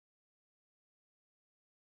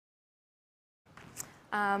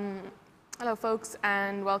Hello folks,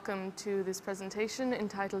 and welcome to this presentation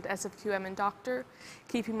entitled SFQM and Doctor,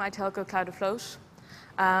 Keeping My Telco Cloud Afloat.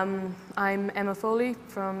 I'm Emma Foley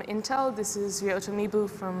from Intel. This is Ryota Mibu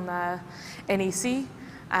from NEC,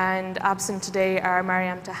 and absent today are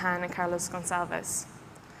Mariam Tahan and Carlos Gonçalves.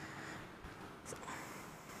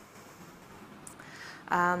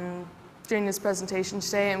 During this presentation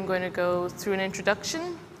today, I'm going to go through an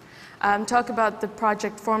introduction, talk about the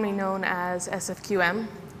project formerly known as SFQM.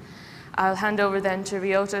 I'll hand over then to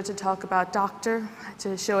Ryota to talk about Doctor,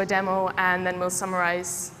 to show a demo, and then we'll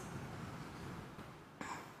summarize.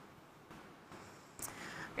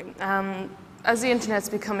 As the internet's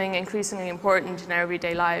becoming increasingly important in our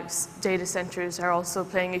everyday lives, data centers are also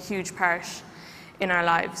playing a huge part in our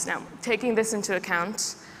lives. Now, taking this into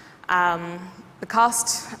account, the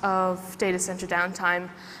cost of data center downtime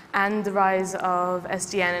and the rise of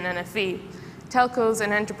SDN and NFV, telcos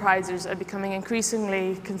and enterprises are becoming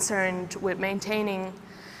increasingly concerned with maintaining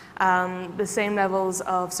the same levels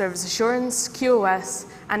of service assurance, QoS,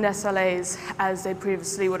 and SLAs as they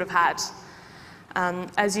previously would have had.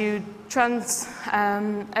 As you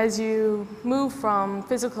move from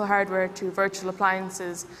physical hardware to virtual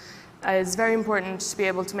appliances, it's very important to be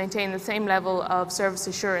able to maintain the same level of service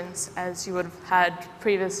assurance as you would have had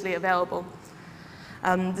previously available.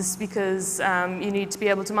 This is because you need to be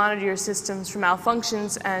able to monitor your systems for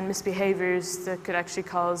malfunctions and misbehaviors that could actually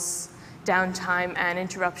cause downtime and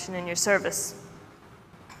interruption in your service.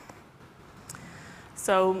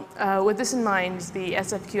 So with this in mind, the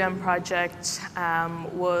SFQM project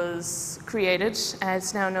was created, and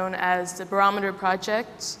it's now known as the Barometer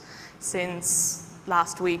project since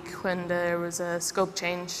last week when there was a scope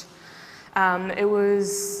change. It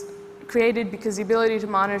was created because the ability to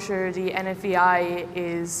monitor the NFVI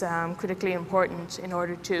is critically important in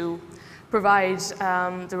order to provide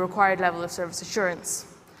the required level of service assurance.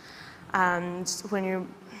 And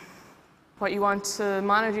what you want to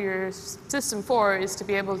monitor your system for is to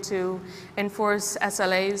be able to enforce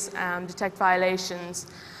SLAs, detect violations,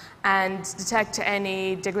 and detect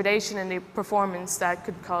any degradation in the performance that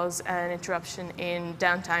could cause an interruption in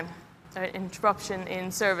downtime, or interruption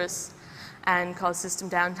in service, and cause system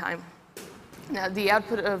downtime. Now, the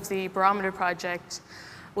output of the Barometer project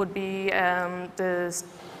would be the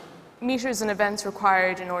meters and events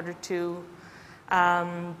required in order to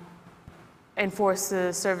enforce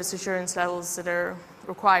the service assurance levels that are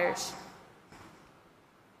required.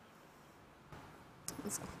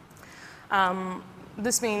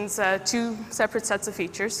 This means two separate sets of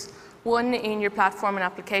features, one in your platform and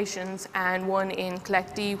applications, and one in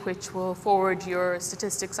CollectD, which will forward your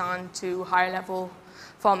statistics on to higher level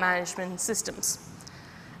fault management systems.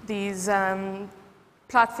 These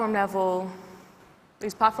platform level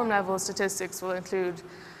statistics will include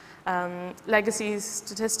legacy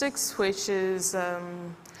statistics, which is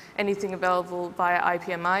anything available via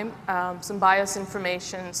IPMI, some BIOS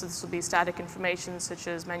information, so this will be static information such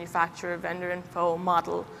as manufacturer, vendor info,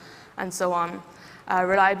 model, and so on.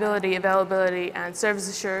 Reliability, availability, and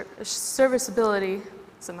serviceability,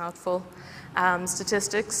 it's a mouthful,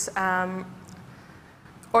 statistics.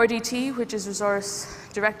 RDT, which is Resource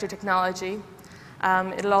Director Technology.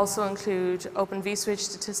 It'll also include Open vSwitch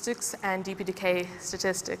statistics and DPDK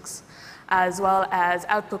statistics, as well as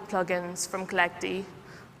output plugins from CollectD,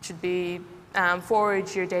 which would be forward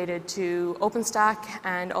your data to OpenStack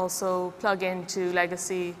and also plug into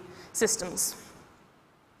legacy systems.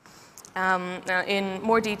 Now in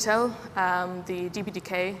more detail, the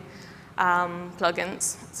DPDK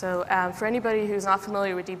plugins. So for anybody who's not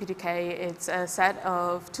familiar with DPDK, it's a set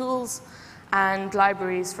of tools and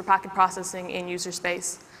libraries for packet processing in user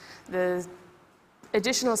space. The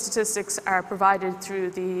additional statistics are provided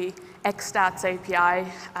through the XStats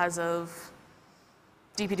API as of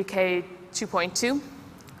DPDK 2.2.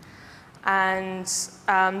 And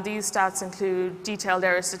these stats include detailed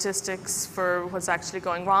error statistics for what's actually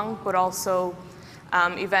going wrong, but also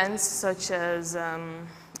events such as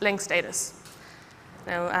link status.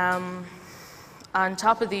 Now, on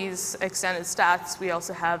top of these extended stats, we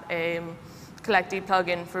also have a CollectD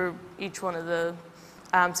plugin for each one of the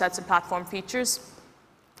sets of platform features.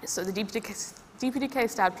 So the DPDK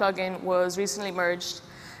stat plugin was recently merged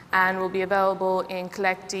and will be available in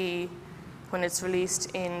CollectD when it's released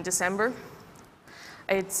in December.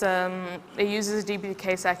 It uses a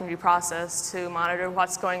DPDK secondary process to monitor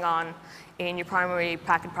what's going on in your primary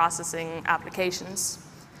packet processing applications.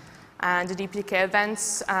 And the DPDK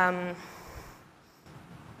events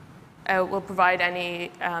will provide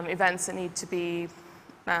any events that need to be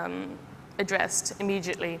addressed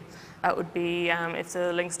immediately. That would be if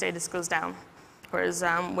the link status goes down, Whereas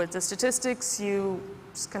with the statistics, you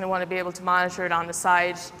just kind of want to be able to monitor it on the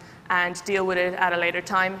side and deal with it at a later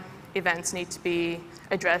time. Events need to be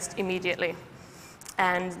addressed immediately.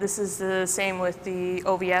 And this is the same with the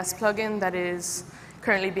OVS plugin that is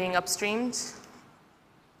currently being upstreamed.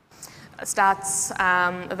 Stats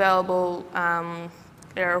available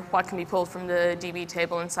are what can be pulled from the DB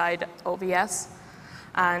table inside OVS.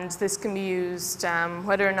 And this can be used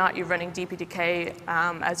whether or not you're running DPDK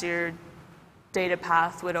as your data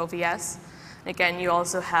path with OVS. Again, you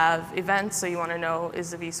also have events, so you want to know,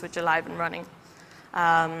 is the vSwitch alive and running?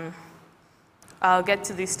 I'll get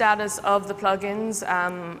to the status of the plugins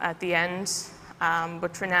at the end,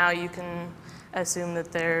 but for now you can assume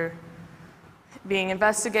that they're being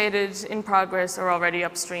investigated, in progress, or already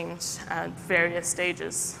upstreamed at various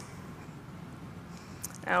stages.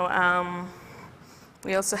 Now,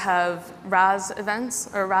 we also have RAS events,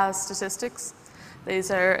 or RAS statistics.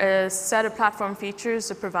 These are a set of platform features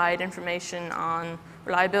that provide information on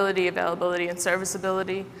reliability, availability, and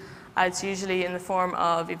serviceability. It's usually in the form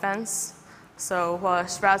of events. So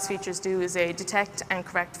what RAS features do is they detect and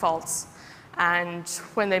correct faults. And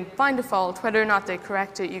when they find a fault, whether or not they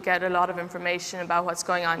correct it, you get a lot of information about what's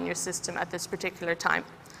going on in your system at this particular time.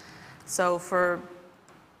 So for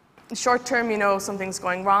short term, you know something's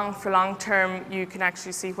going wrong. For long term, you can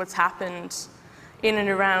actually see what's happened in and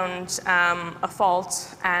around a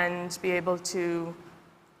fault and be able to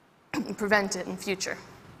prevent it in future.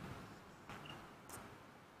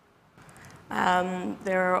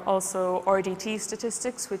 There are also RDT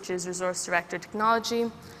statistics, which is Resource Directed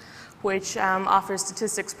Technology, which offers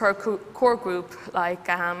statistics per core group, like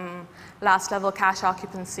last level cache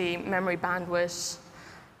occupancy, memory bandwidth,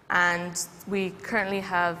 and we currently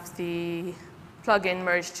have the plugin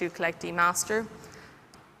merged to collectd master.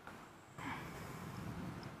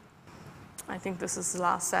 I think this is the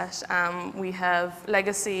last set. We have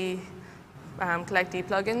legacy collectd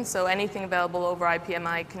plugins, so anything available over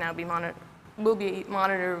IPMI can now be will be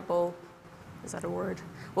monitorable. Is that a word?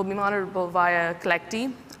 Will be monitorable via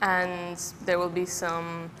collectd, and there will be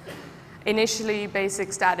some initially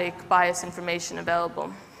basic static bias information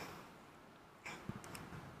available.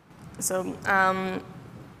 So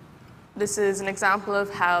this is an example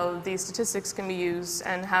of how these statistics can be used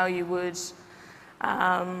and how you would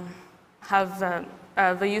have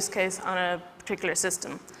a use case on a particular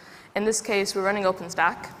system. In this case, we're running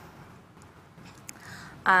OpenStack,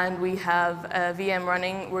 and we have a VM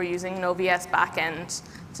running. We're using an OVS backend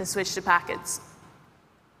to switch to packets.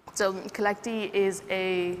 So collectd is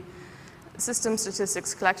a system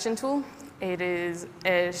statistics collection tool. It is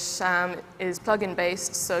plugin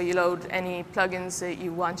based, so you load any plugins that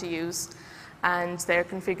you want to use, and they're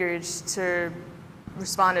configured to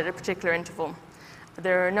respond at a particular interval.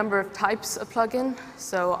 There are a number of types of plugin.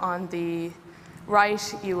 So on the right,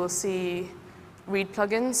 you will see read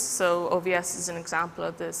plugins. So OVS is an example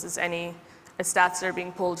of this, is any stats that are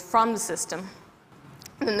being pulled from the system.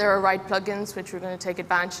 And then there are write plugins, which we're going to take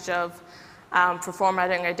advantage of for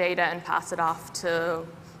formatting our data and pass it off to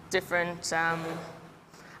different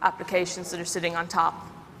applications that are sitting on top.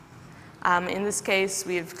 In this case,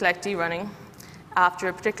 we have collectd running. After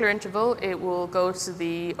a particular interval, it will go to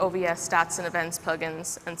the OVS stats and events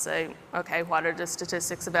plugins and say, okay, what are the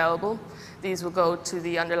statistics available? These will go to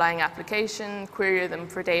the underlying application, query them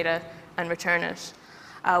for data, and return it.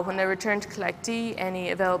 When they return to collectd,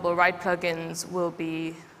 any available write plugins will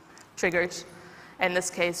be triggered. In this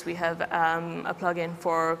case, we have a plugin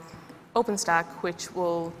for OpenStack, which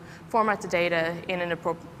will format the data in an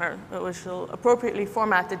which will appropriately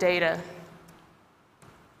format the data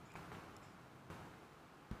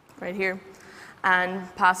right here,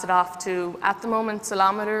 and pass it off to, at the moment,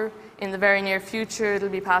 Ceilometer. In the very near future, it'll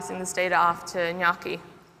be passing this data off to Gnocchi.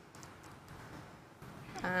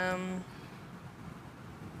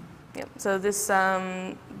 So this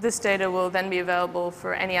data will then be available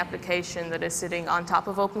for any application that is sitting on top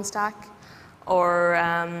of OpenStack, or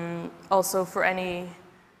also for any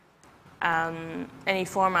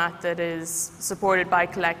format that is supported by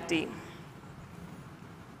collectd.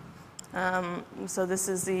 So this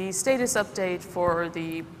is the status update for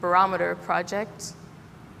the barometer project,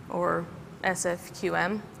 or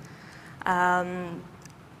SFQM.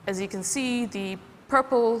 As you can see, the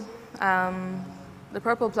purple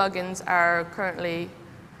plugins are currently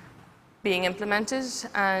being implemented,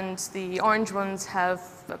 and the orange ones have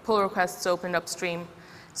pull requests opened upstream.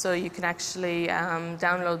 So you can actually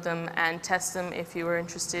download them and test them if you are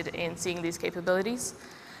interested in seeing these capabilities.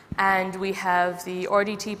 And we have the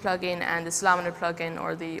RDT plugin and the Ceilometer plugin,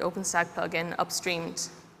 or the OpenStack plugin, upstreamed.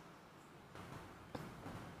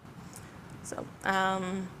 So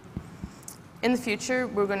In the future,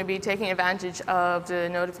 we're going to be taking advantage of the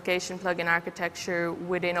notification plugin architecture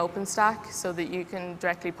within OpenStack so that you can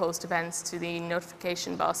directly post events to the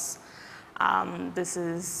notification bus. This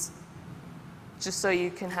is just so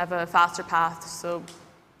you can have a faster path, so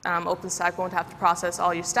OpenStack won't have to process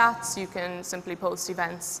all your stats. You can simply post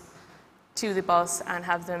events to the bus and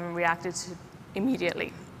have them reacted to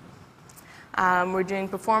immediately. We're doing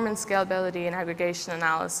performance, scalability, and aggregation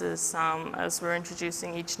analysis as we're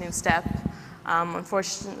introducing each new step.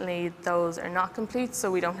 Unfortunately, those are not complete,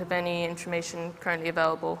 so we don't have any information currently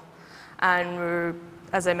available. And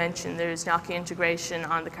as I mentioned, there's Gnocchi integration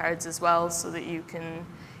on the cards as well, so that you can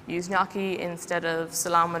use Gnocchi instead of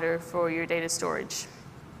Ceilometer for your data storage.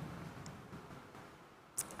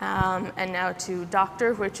 And now to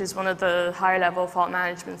Doctor, which is one of the higher level fault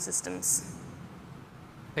management systems.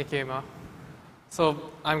 Thank you, Emma.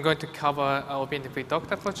 So I'm going to cover our OPNFV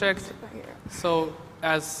Doctor project. So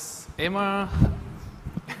as Emma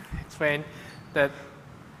explained, that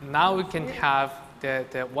now we can have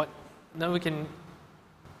now we can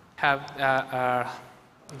have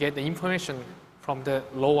get the information from the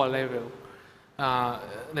lower level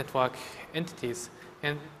network entities,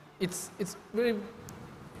 and it's very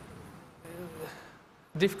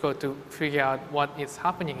difficult to figure out what is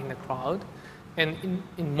happening in the cloud. And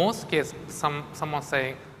in most cases, someone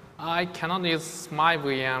saying, I cannot use my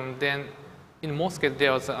VM, then in most cases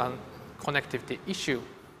there's a connectivity issue.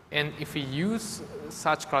 And if we use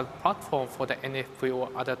such cloud platform for the NFV or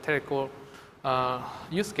other telco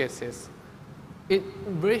use cases, it's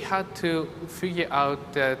very hard to figure out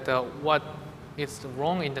what is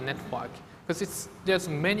wrong in the network, because there's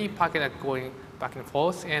many packets going back and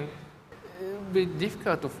forth, and it's very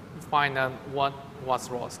difficult to find out what was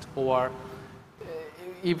lost, or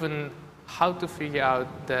even how to figure out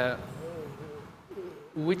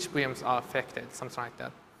which VMs are affected, something like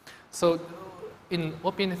that. So in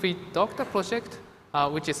OPNFV Doctor project,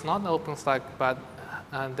 which is not OpenStack, but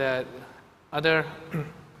the other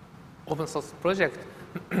open source project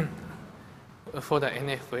for the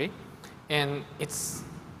NFV, and it's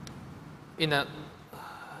in a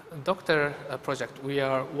Doctor project. We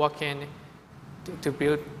are working to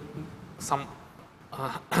build some,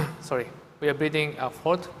 we are building a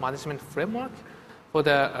fault management framework for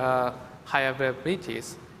the high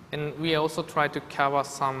availabilities. And we also try to cover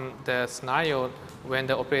the scenario when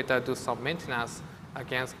the operator do some maintenance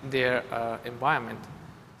against their environment.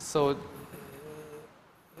 So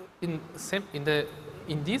in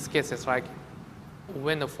these cases, like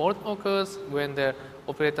when the fault occurs, when the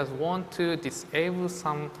operators want to disable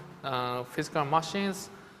some physical machines,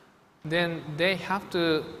 then they have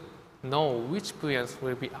to know which VMs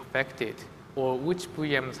will be affected, or which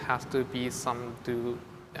VMs have to be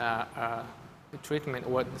treatment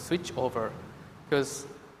or switch over, because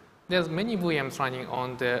there's many VMs running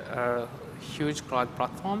on the huge cloud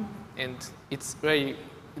platform, and it's very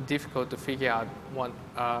difficult to figure out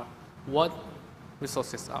what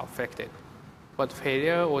resources are affected, what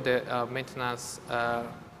failure or the maintenance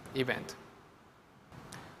event.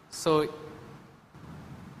 So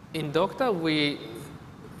in Doctor, we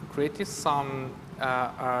created some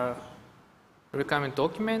requirement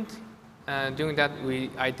document. Doing that, we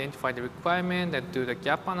identify the requirement, and do the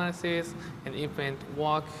gap analysis, and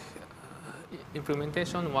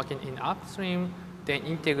implementation, working in upstream, then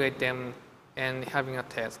integrate them, and having a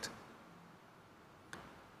test.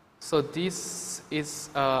 So this is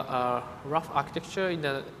a rough architecture in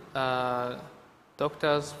the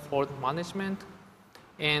Doctor's fault management,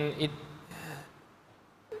 and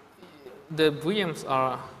the VMs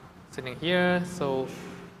are sitting here. So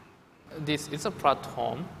this is a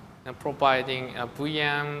platform and providing a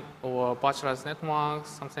VM or virtualized network,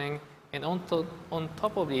 something, and on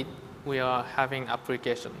top of it, we are having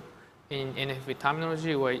application. In NFV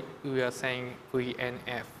terminology, we are saying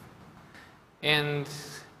VNF. And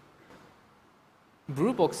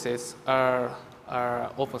blue boxes are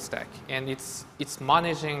OpenStack, and it's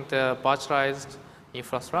managing the virtualized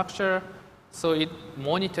infrastructure. So it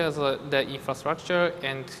monitors the infrastructure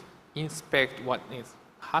and inspect what is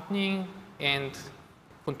happening and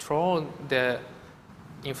control the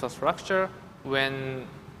infrastructure when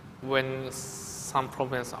some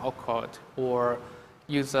problems occurred, or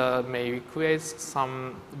user may request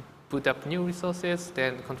some boot up new resources,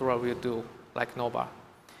 then controller will do, like Nova.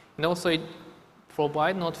 And also it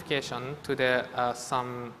provides notification to the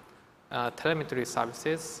some telemetry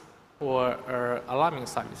services or alarming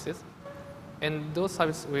services, and those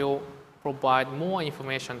services will provide more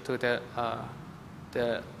information to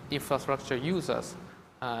the infrastructure users,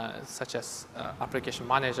 such as application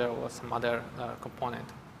manager or some other component.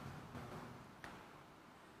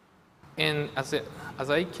 And as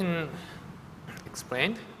I can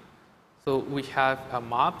explain, so we have a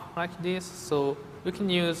map like this. So we can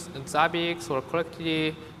use Zabbix or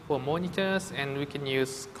correctly for monitors, and we can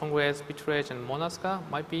use Congress, bitrate, and Monasca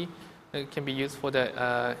can be used for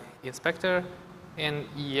the inspector. And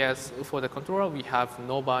yes, for the controller, we have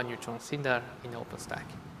Nova neutron cinder in OpenStack.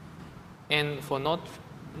 And for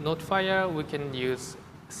notifier, we can use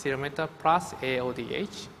Cerometer plus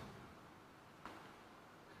AODH.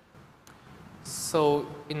 So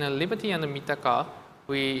in a Liberty and a Mitaka,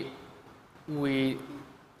 we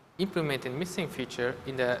implemented missing feature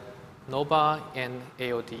in the Nova and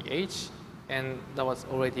AODH, and that was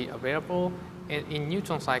already available. And in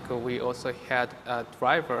Neutron Cycle, we also had a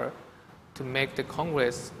driver to make the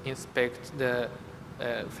Congress inspect the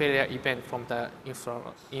failure event from the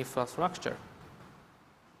infrastructure.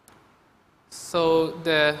 So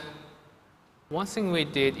the one thing we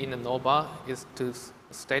did in the Nova is to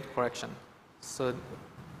state correction. So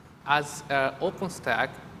as OpenStack,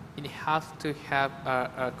 it has to have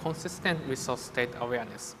a consistent resource state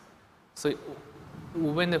awareness. So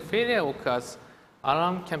when the failure occurs,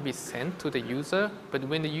 alarm can be sent to the user, but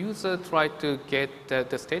when the user tries to get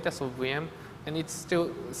the status of VM, and it's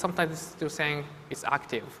still, sometimes it's still saying it's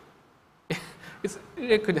active.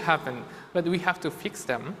 It could happen, but we have to fix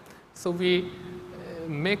them. So we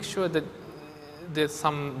make sure that there's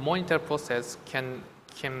some monitor process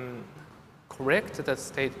can correct the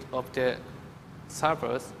state of the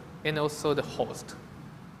servers and also the host.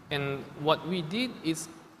 And what we did is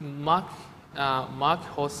mark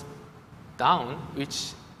host down,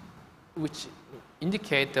 which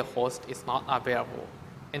indicate the host is not available.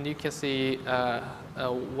 And you can see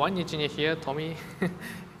one engineer here, Tommy,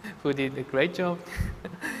 who did a great job.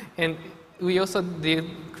 And we also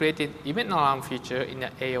created event alarm feature in the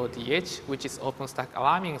AODH, which is OpenStack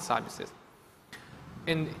alarming services.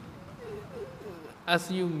 And as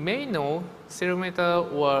you may know, Cerometer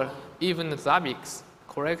or even Zabbix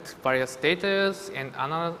correct various data and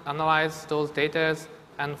analyze those data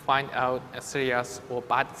and find out a serious or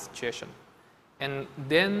bad situation. And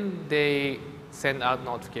then they send out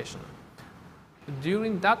notification.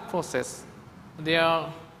 During that process, there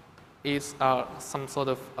is some sort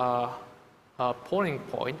of polling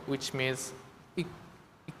point, which means it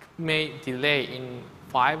may delay in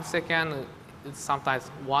 5 seconds, sometimes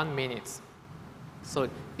 1 minute. So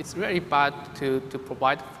it's very bad to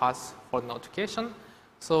provide fast for notification.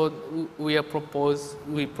 So we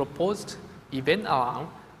proposed event alarm,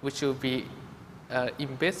 which will be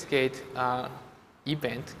investigate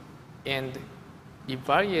event and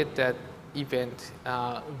evaluate that event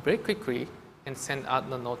very quickly and send out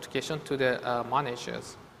the notification to the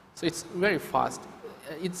managers. So it's very fast.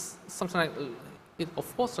 It's something like,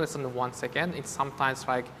 of course, less than 1 second. It's sometimes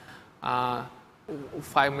like 5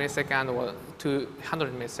 milliseconds or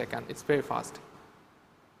 200 milliseconds. It's very fast.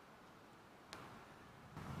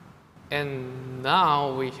 And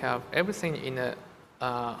now we have everything in the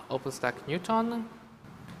OpenStack Neutron.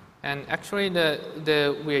 And actually,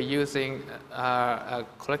 we are using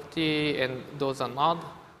collective, and those are not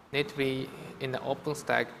natively in the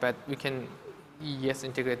OpenStack, but we can, yes,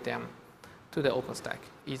 integrate them to the OpenStack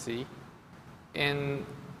easily. And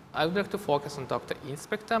I would like to focus on Dr.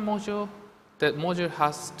 Inspector module. The module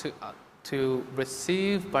has to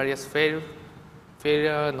receive various failure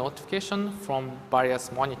notification from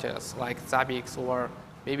various monitors like Zabbix, or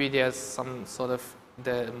maybe there's some sort of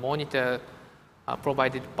the monitor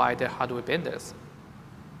provided by the hardware vendors.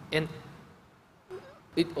 And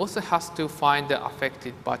it also has to find the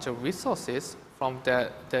affected virtual resources from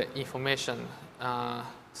the information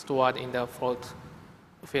stored in the Afloat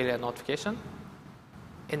failure notification,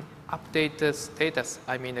 and update the status,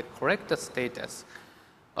 correct the status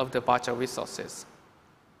of the virtual resources.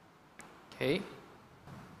 Okay.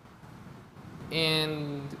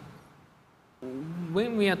 And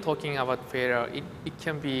when we are talking about failure, it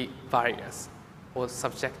can be various or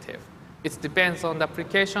subjective. It depends on the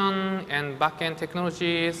application and backend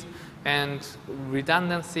technologies and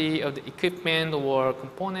redundancy of the equipment or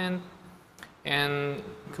component, and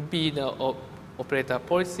could be the operator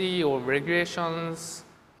policy or regulations,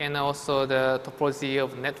 and also the topology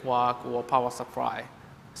of network or power supply.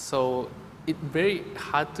 So it's very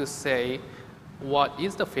hard to say what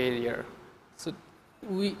is the failure. So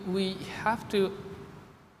we have to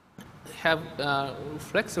have a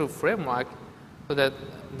flexible framework so that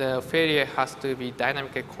the failure has to be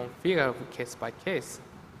dynamically configured case by case.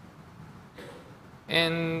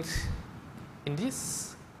 And in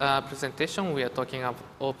this presentation, we are talking about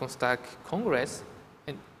OpenStack Congress,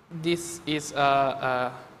 and this is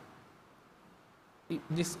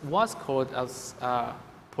this was called as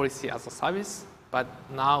policy as a service, but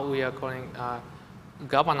now we are calling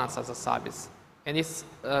governance as a service. And this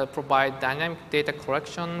provides dynamic data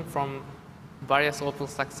collection from various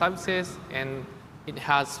OpenStack services, and it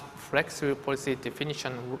has flexible policy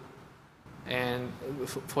definition and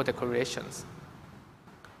for the correlations.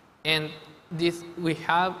 And this, we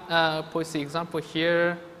have a policy example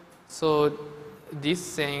here. So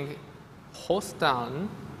this thing, host down,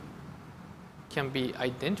 can be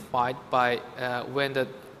identified by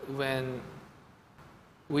when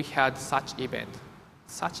we had such event.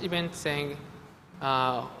 Such event saying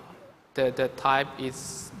the type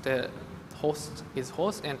is the host is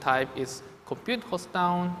host and type is compute host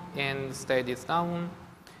down and state is down.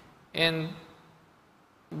 And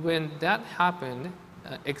when that happened,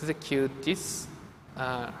 execute this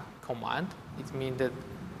command. It means that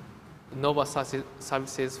Nova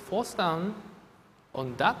services force down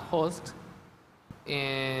on that host,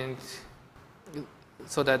 and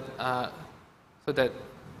so that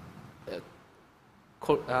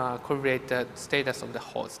correlate the status of the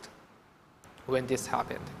host when this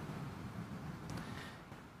happened.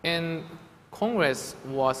 And Congress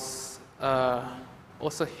was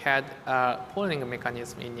also had a polling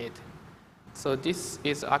mechanism in it. So this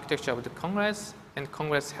is architecture of the Congress, and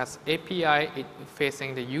Congress has API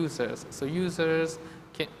facing the users. So user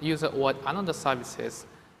or another services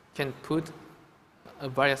can put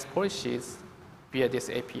various policies via this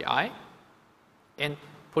API, and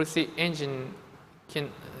policy engine can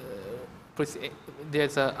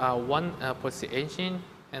there's one policy engine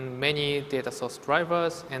and many data source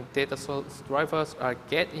drivers, and data source drivers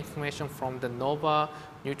get information from the Nova,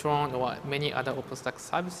 Neutron, or many other OpenStack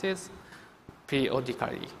services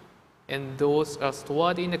periodically. And those are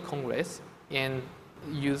stored in the Congress and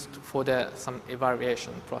used for some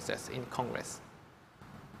evaluation process in Congress.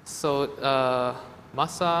 So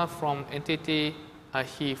Masa from NTT,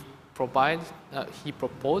 he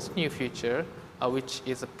proposed new feature, which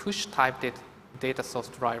is a push type data source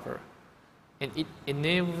driver. And it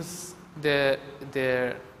enables the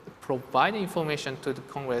provide information to the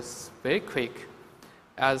Congress very quick.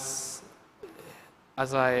 As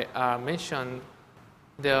I mentioned,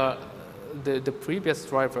 the previous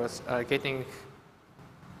drivers are getting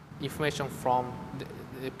information from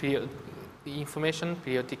the information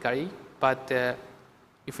periodically, but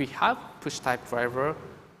if we have push type driver,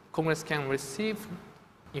 Congress can receive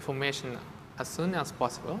information as soon as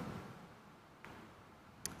possible.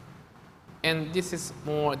 And this is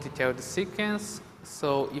more detailed sequence.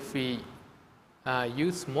 So if we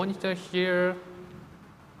use monitor here,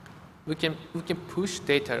 we can push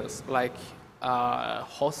data like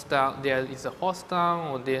host down. There is a host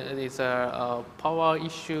down, or there is a power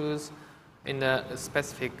issues in a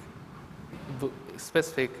specific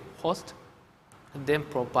host, and then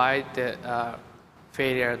provide the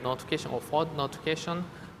failure notification or fault notification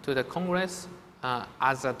to the Congress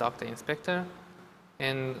as a Doctor inspector,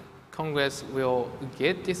 and Congress will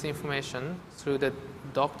get this information through the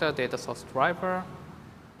Doctor data source driver.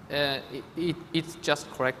 It just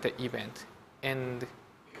correct the event and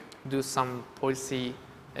do some policy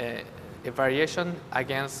evaluation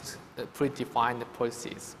against predefined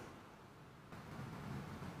policies.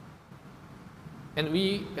 And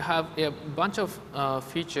we have a bunch of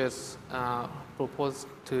features proposed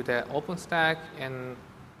to the OpenStack, and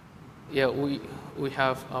yeah, we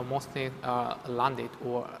have mostly landed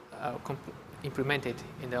or implemented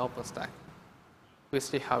in the OpenStack. We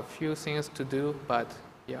still have few things to do, but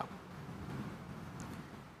yeah.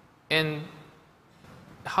 And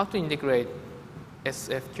how to integrate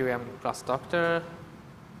SFQM plus Doctor?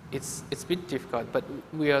 It's a bit difficult, but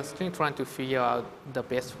we are still trying to figure out the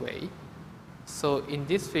best way. So in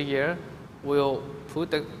this figure, we'll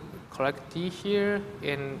put the correct T here,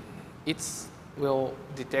 and it will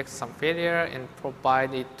detect some failure and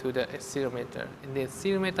provide it to the accelerometer. And the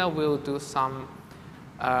accelerometer will do some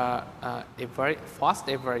very fast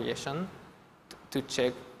evaluation to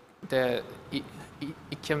check it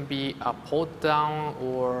can be a port down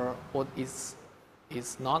or port is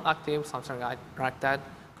not active, something like that.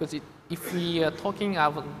 Because if we are talking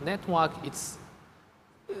about network, it's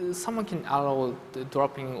someone can allow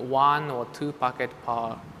dropping 1 or 2 packets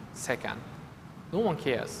per second. No one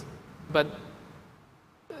cares. But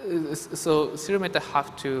so accelerometer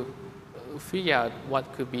have to figure out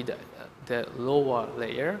what could be the lower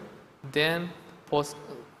layer, then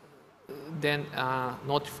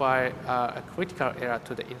notify a critical error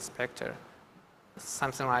to the inspector.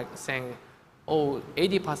 Something like saying, oh,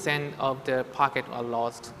 80% of the packets are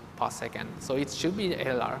lost per second. So it should be the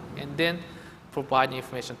error. And then provide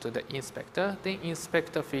information to the inspector. The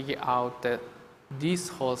inspector figure out that this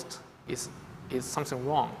host is is something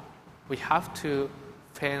wrong. We have to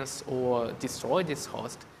fence or destroy this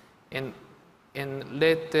host and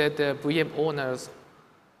let the VM owners,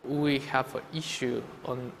 we have an issue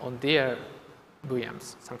on their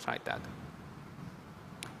VMs, something like that.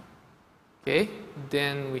 Okay,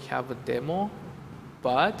 then we have a demo,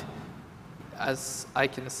 but as I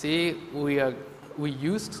can see, we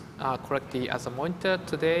used correctly as a monitor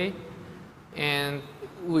today, and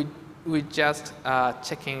we just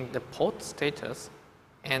checking the port status,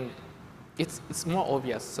 and it's more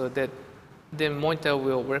obvious, so that the monitor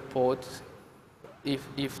will report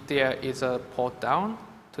if there is a port down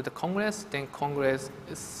to the Congress, then Congress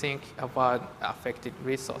think about affected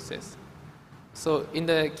resources. So in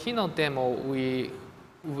the keynote demo,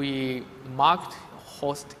 we marked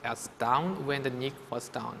host as down when the NIC was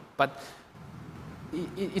down, but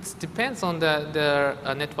it depends on the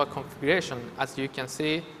network configuration. As you can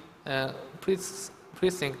see, please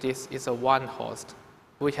think this is a one host.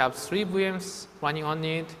 We have 3 VMs running on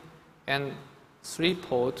it, and 3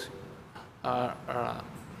 ports are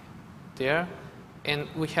there, and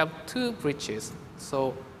we have 2 bridges.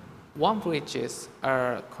 So one bridges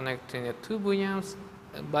are connecting the 2 VMs,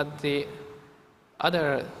 but the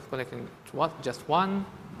other connecting to just one.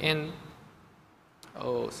 And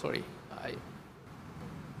oh, sorry,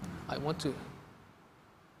 I want to.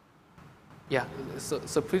 Yeah,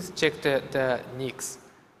 so please check the NICs.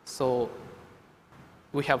 So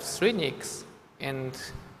we have 3 NICs, and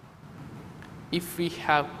if we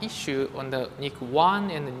have issue on the NIC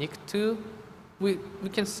 1 and the NIC 2, we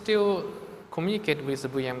can still communicate with the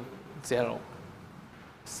VM 0.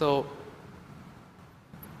 So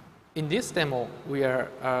in this demo, we are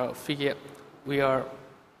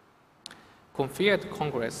configured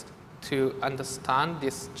Congress to understand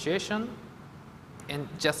this situation and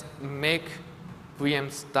just make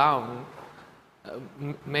VMs down,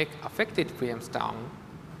 make affected VMs down,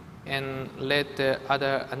 and let the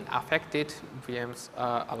other unaffected VMs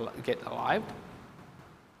get alive.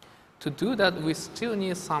 To do that, we still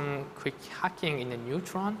need some quick hacking in the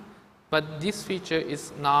Neutron, but this feature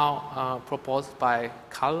is now proposed by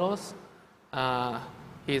Carlos.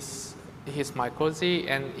 He's my colleague,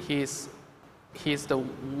 and he's the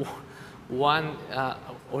one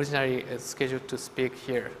originally scheduled to speak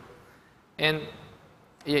here. And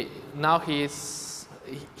now he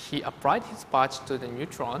applied his patch to the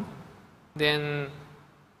Neutron. Then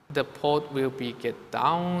the port will be get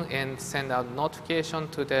down and send out notification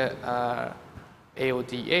to the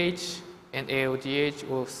AODH, and AODH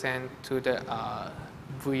will send to the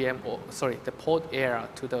the port error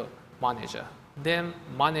to the manager. Then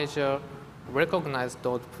manager recognize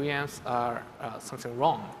those VMs are something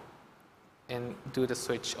wrong and do the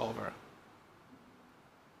switch over.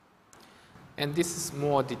 And this is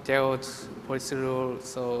more detailed policy rule,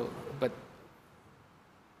 but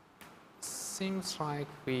seems like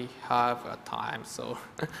we have a time, so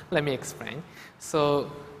let me explain.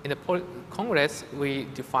 So in the Congress, we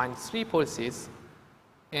defined 3 policies,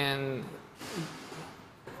 and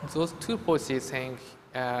those 2 policies saying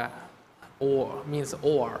or means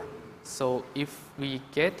or. So if we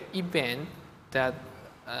get event that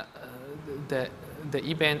the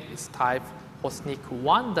event is type host NIC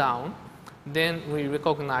 1 down, then we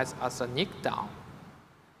recognize as a NIC down.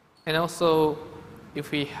 And also, if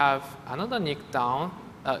we have another NIC down,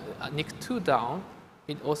 NIC 2 down,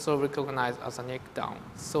 it also recognizes as a NIC down.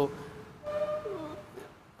 So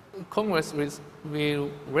Congress will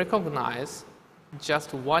recognize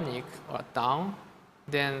just one NIC or down,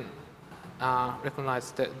 then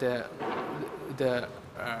recognize the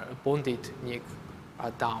bonded NIC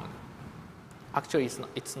are down. Actually,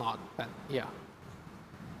 it's not, but yeah.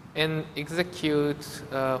 And execute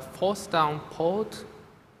force down port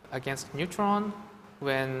against Neutron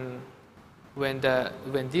when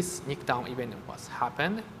this NIC down event was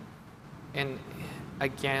happened, and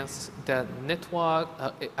against the network,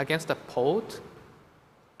 against the port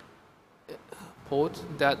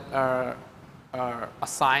that are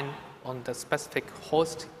assigned on the specific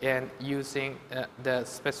host and using the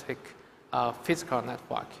specific physical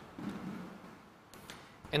network.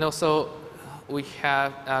 And also, we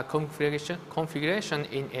have a configuration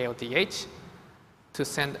in AODH to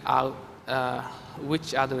send out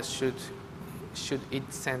which address should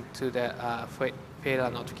it send to the failure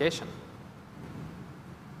notification.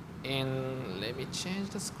 And let me change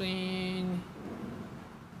the screen.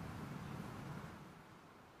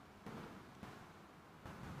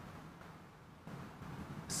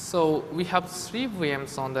 So we have 3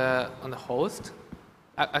 VMs on the host.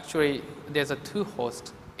 Actually, there's 2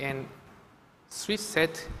 hosts, and 3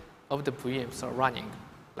 sets of the VMs are running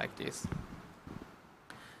like this.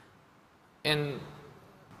 And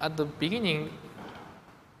at the beginning,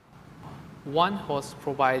 one host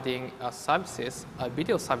providing services,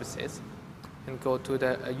 video services, and go to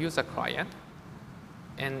the user client.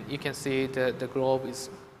 And you can see the globe is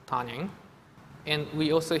turning. And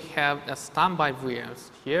we also have a standby VMs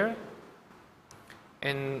here.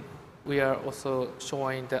 And we are also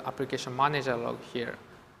showing the application manager log here.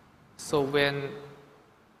 So when,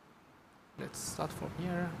 let's start from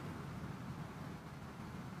here.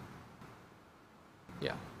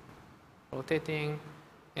 Yeah, rotating.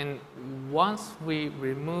 And once we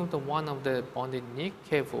remove one of the bonded NIC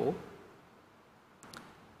cable,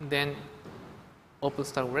 then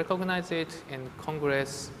OpenStack will recognize it, and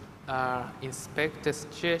Congress inspect the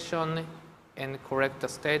situation and correct the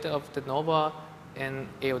state of the Nova, and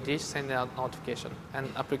AOD send out notification. And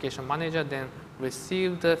application manager then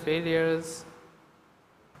receive the failures,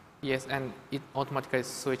 yes, and it automatically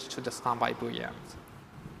switch to the standby VMs.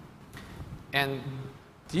 And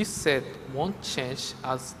this set won't change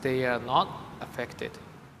as they are not affected.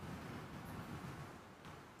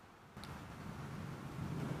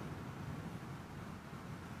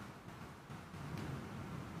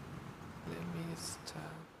 Let me start.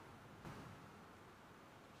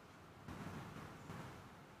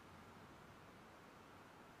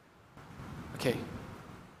 Okay.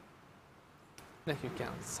 Then you can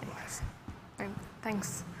summarize.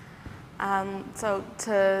 Thanks. So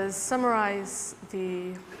to summarize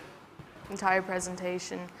the entire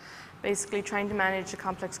presentation, basically trying to manage a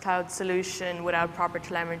complex cloud solution without proper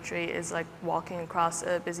telemetry is like walking across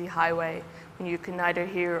a busy highway when you can neither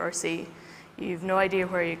hear or see. You've no idea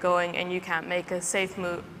where you're going, and you can't make a safe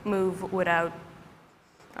move without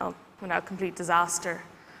complete disaster.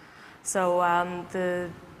 So the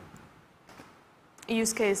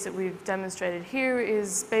use case that we've demonstrated here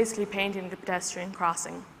is basically painting the pedestrian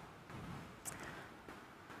crossing.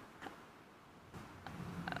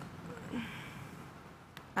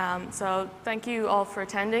 So thank you all for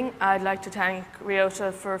attending. I'd like to thank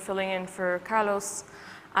Ryota for filling in for Carlos,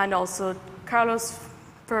 and also Carlos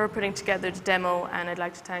for putting together the demo, and I'd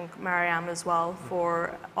like to thank Mariam as well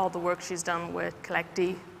for all the work she's done with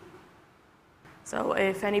CollectD. So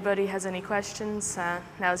if anybody has any questions,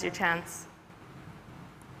 now's your chance.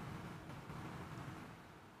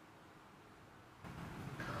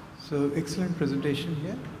 So excellent presentation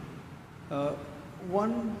here.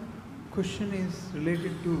 One question is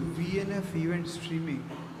related to VNF event streaming,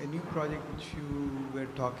 a new project which you were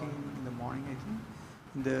talking in the morning, I think,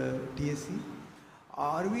 in the TSC.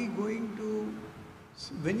 Are we going to,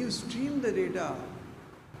 when you stream the data,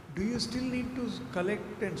 do you still need to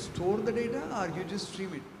collect and store the data, or you just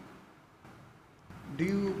stream it? Do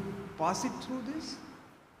you pass it through this?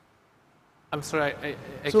 I'm sorry,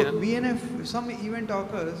 I so cannot. VNF, some event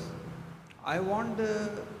occurs, I want the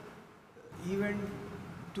event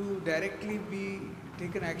to directly be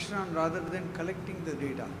taken action on rather than collecting the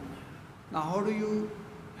data. Now how do you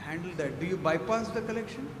handle that? Do you bypass the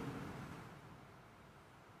collection?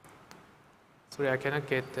 Sorry, I cannot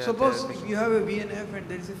get Suppose you have a VNF and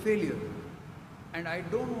there is a failure, and I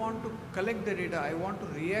don't want to collect the data, I want to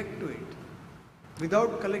react to it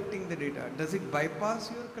without collecting the data. Does it bypass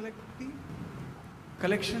your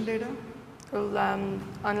collection data? Well,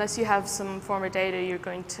 unless you have some form of data, you're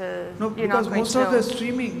going to. No, because most of the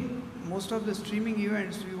streaming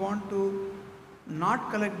events, we want to not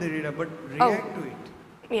collect the data but react to it.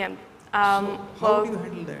 Yeah. So how do you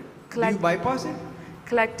handle that? Do you bypass it?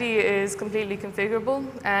 CollectD is completely configurable,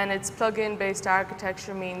 and its plugin based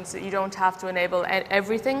architecture means that you don't have to enable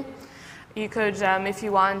everything. You could, if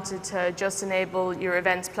you wanted to, just enable your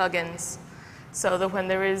events plugins, so that when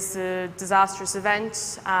there is a disastrous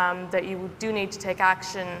event that you do need to take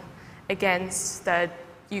action against, that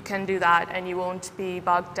you can do that and you won't be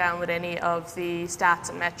bogged down with any of the stats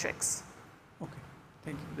and metrics. Okay,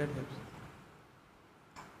 thank you, that helps.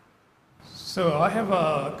 So I have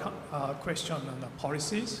a question on the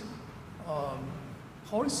policies.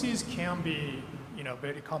 Policies can be,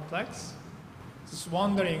 very complex. Just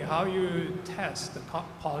wondering how you test the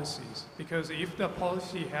policies, because if the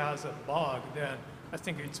policy has a bug, then I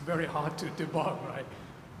think it's very hard to debug, right?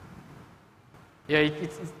 Yeah,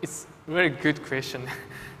 it's a very good question.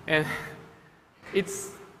 And it's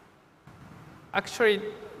actually,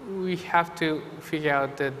 we have to figure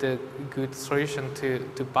out the good solution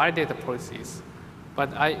to validate the policies.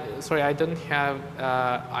 But I don't have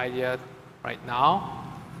idea right now.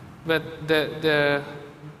 But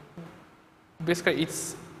basically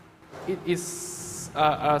it is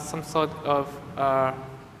some sort of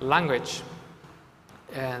language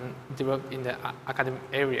and developed in the academic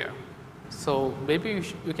area. So maybe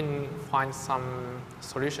we can find some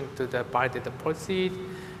solution to the validated policy.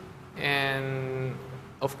 And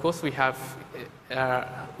of course, we have,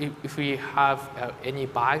 if we have any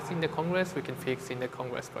bugs in the Congress, we can fix in the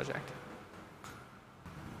Congress project.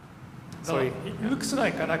 So it looks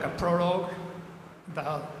like a prologue,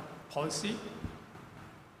 the policy,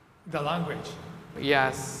 the language.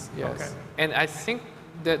 Yes, yes. Okay. And I think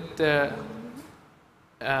that the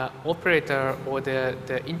operator or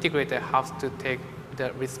the integrator has to take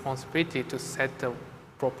the responsibility to set the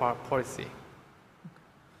proper policy.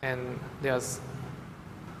 And there's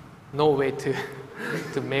no way to,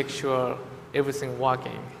 to make sure everything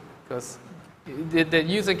working, because the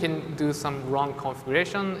user can do some wrong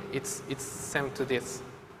configuration. It's same to this.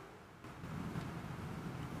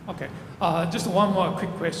 Okay. Just one more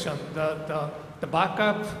quick question. The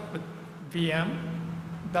backup VM,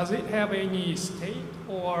 does it have any state,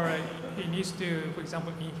 or it needs to, for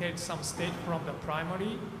example, inherit some state from the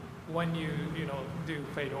primary when you do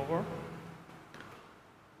failover?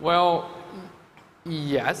 Well,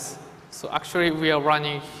 yes. So actually, we are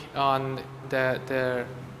running on the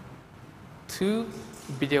 2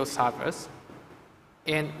 video servers,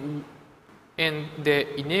 and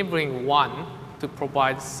the enabling one to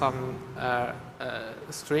provide some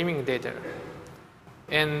streaming data.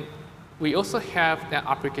 And we also have the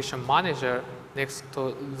application manager next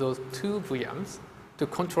to those 2 VMs to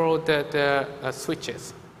control the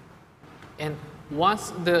switches. And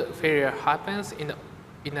once the failure happens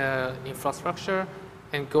in a infrastructure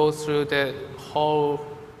and goes through the whole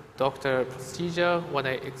Doctor procedure, what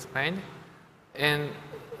I explained, and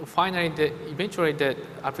finally, eventually the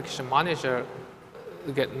application manager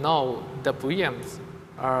get know the VMs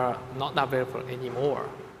are not available anymore.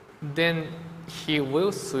 Then he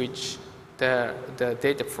will switch the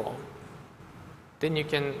data flow. Then we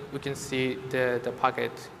can see the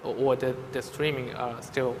packet or the streaming are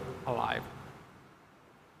still alive.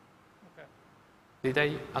 Okay. Did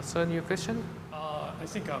I answer your question? I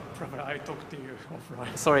think probably I talked to you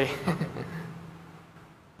offline. Sorry.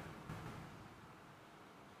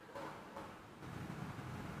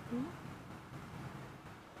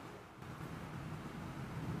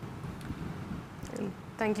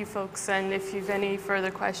 Thank you, folks. And if you've any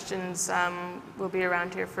further questions, we'll be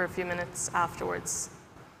around here for a few minutes afterwards.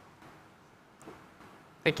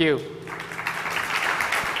 Thank you.